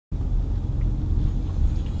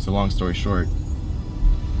So long story short,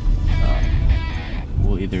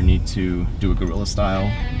 we'll either need to do a guerrilla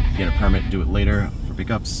style, get a permit, do it later for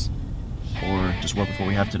pickups, or just work with what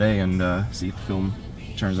we have today and see if the film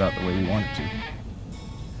turns out the way we want it to.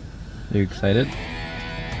 Are you excited?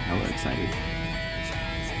 Hella excited.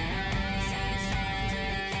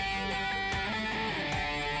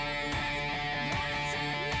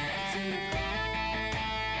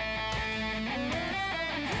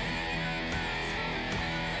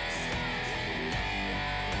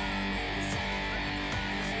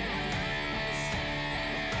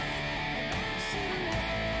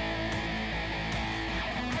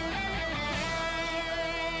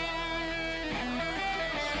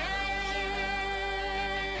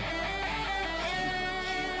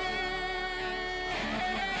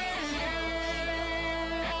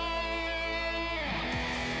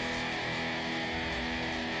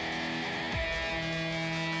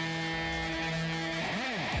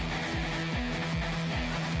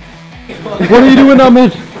 What are you doing now,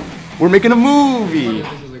 man? We're making a movie!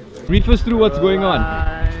 Brief us through what's going on.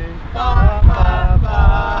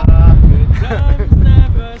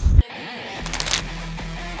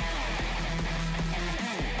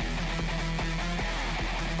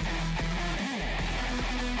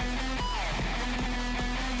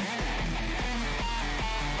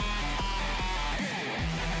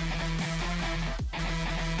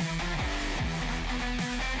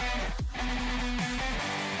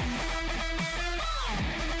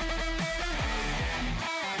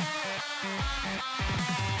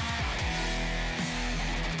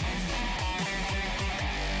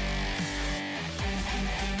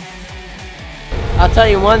 I'll tell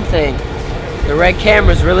you one thing, the red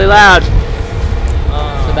camera's really loud.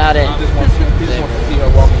 That's about it.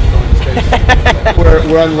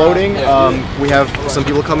 We're unloading. We have some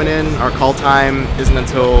people coming in. Our call time isn't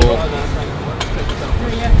until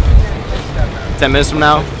 10 minutes from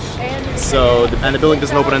now. So, and the building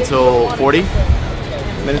doesn't open until 40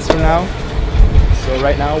 minutes from now. So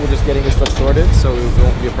right now we're just getting this stuff sorted, so it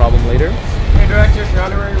won't be a problem later. Hey director, your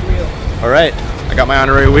honorary wheel. All right, I got my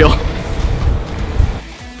honorary wheel.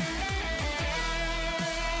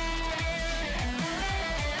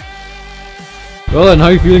 Well, and how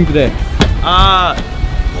are you feeling today?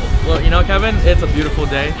 Well, you know, Kevin, it's a beautiful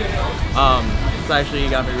day. It's actually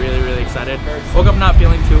got me really excited. Woke up not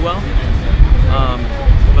feeling too well,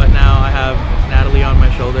 but now I have Natalie on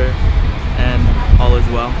my shoulder, and all is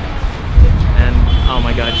well. And oh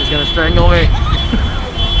my God, she's gonna strangle me.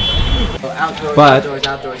 Outdoors, But-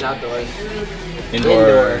 outdoors.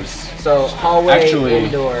 Indoors. So hallway, Actually-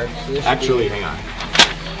 indoor. So this should Actually, be, hang on.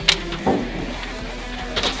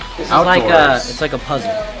 this is outdoors. it's like a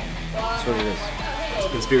puzzle. That's what it is. It's a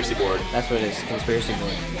conspiracy board. That's what it is. Conspiracy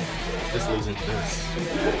board. This leads into this.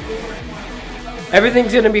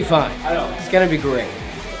 Everything's gonna be fine. It's gonna be great.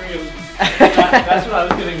 That's what I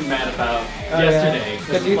was getting mad about yesterday.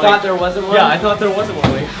 Because you thought there wasn't one? Yeah, I thought there wasn't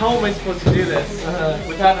one. Like, how am I supposed to do this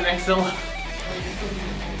without an Excel?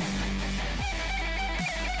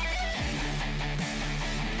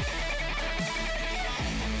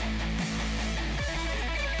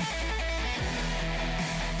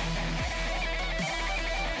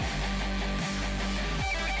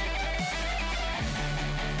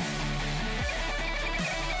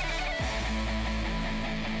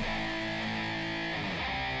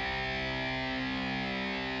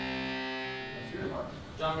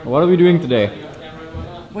 What are we doing today?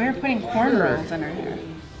 We're putting corn rolls in her hair.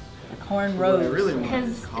 Corn rolls.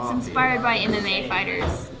 Because it's inspired by MMA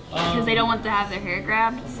fighters. Because they don't want to have their hair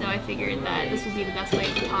grabbed, so I figured that this would be the best way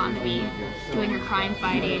for Tom to be doing her crime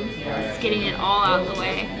fighting. Just getting it all out of the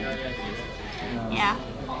way. Yeah.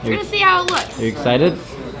 We're gonna see how it looks. Are you excited?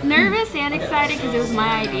 Nervous and excited because it was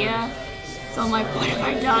my idea. So I'm like, what have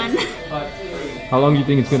I done? How long do you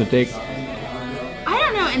think it's gonna take? I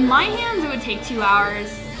don't know, in my hands it would take 2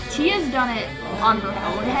 hours. Tia's done it on her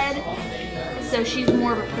own head, so she's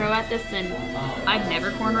more of a pro at this than I've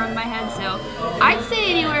never cornrowed my head, so I'd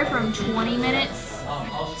say anywhere from 20 minutes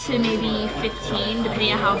to maybe 15,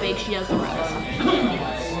 depending on how big she does the rows.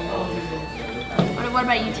 What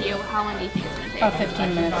about you, Tia? How long do you think it's going to take? About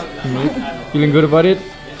 15 minutes. Feeling good about it?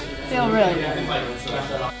 Feel really good.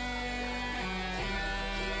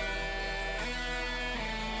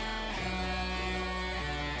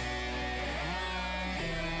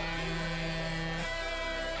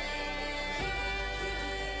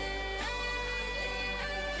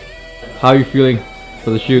 How are you feeling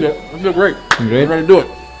for the shoot? Yeah, I feel great. You great? I'm ready to do it.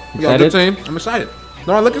 We got a good Excited? team. I'm excited.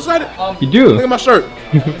 No, I look excited. You do? Look at my shirt.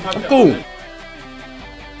 I'm cool.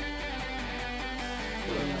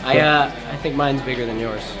 I think mine's bigger than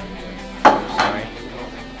yours. Sorry.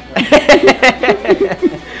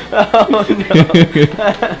 Oh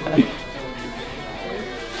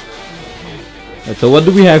no. So what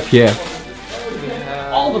do we have here?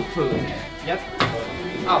 All the food. Yep.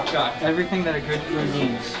 Oh god, everything that a good crew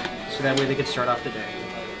needs, so that way they could start off the day.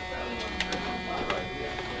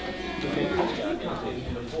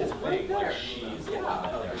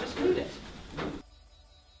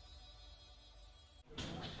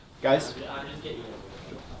 Guys?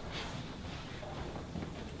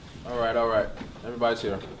 All right. Everybody's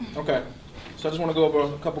here. Okay. So I just want to go over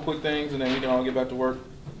a couple quick things, and then we can all get back to work.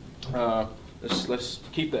 Let's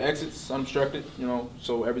keep the exits unobstructed, you know,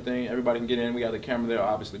 so everybody can get in. We got the camera there,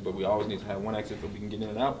 obviously, but we always need to have one exit so we can get in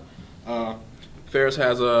and out. Ferris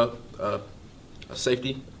has a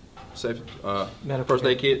safe first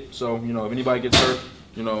aid kit, so you know if anybody gets hurt,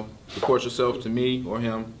 you know, report yourself to me or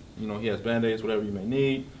him. You know, he has band-aids, whatever you may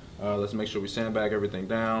need. Let's make sure we sandbag everything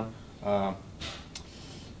down.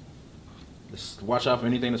 Let's watch out for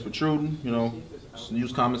anything that's protruding, you know,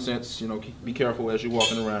 use common sense, you know, be careful as you're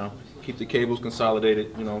walking around. Keep the cables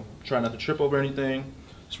consolidated, you know, try not to trip over anything.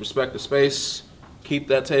 Just respect the space. Keep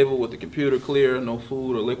that table with the computer clear, no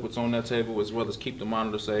food or liquids on that table, as well as keep the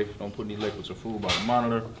monitor safe. Don't put any liquids or food by the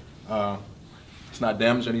monitor. It's not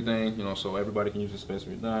damage anything, you know, so everybody can use the space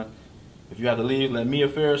when you're done. If you have to leave, let me or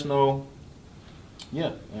Ferris know.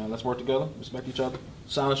 Yeah, and let's work together, respect each other.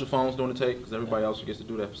 Silence your phones during the take, because everybody else gets to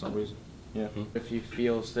do that for some reason. Yeah. If you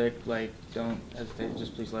feel sick, like, don't hesitate.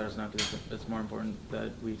 Just please let us know, because it's more important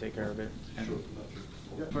that we take care of it.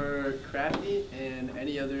 For Crafty and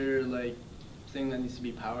any other like thing that needs to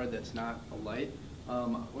be powered that's not a light,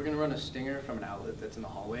 we're gonna run a stinger from an outlet that's in the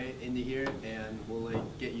hallway into here, and we'll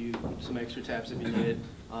like get you some extra taps if you need it.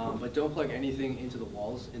 But don't plug anything into the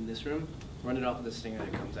walls in this room. Run it off of the stinger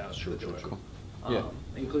that comes out through the door. Yeah.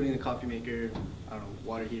 Including the coffee maker, I don't know,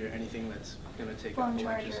 water heater, anything that's gonna take up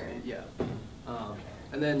electricity. Yeah.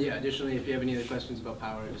 And then, yeah, additionally, if you have any other questions about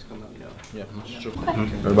power, just come let me know. Yeah, that's true.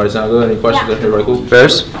 Everybody sound good? Any questions? Yeah. Everybody cool?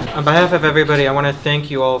 Ferris? On behalf of everybody, I want to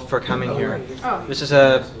thank you all for coming here. This is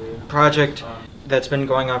a project that's been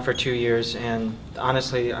going on for 2 years, and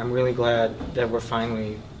honestly, I'm really glad that we're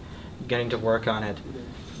finally getting to work on it.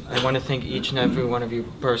 I want to thank each and every one of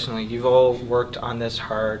you personally. You've all worked on this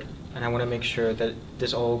hard, and I want to make sure that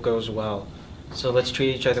this all goes well. So let's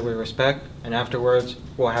treat each other with respect, and afterwards,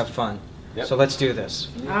 we'll have fun. Yep. So let's do this.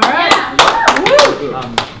 All right.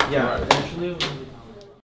 Yeah, eventually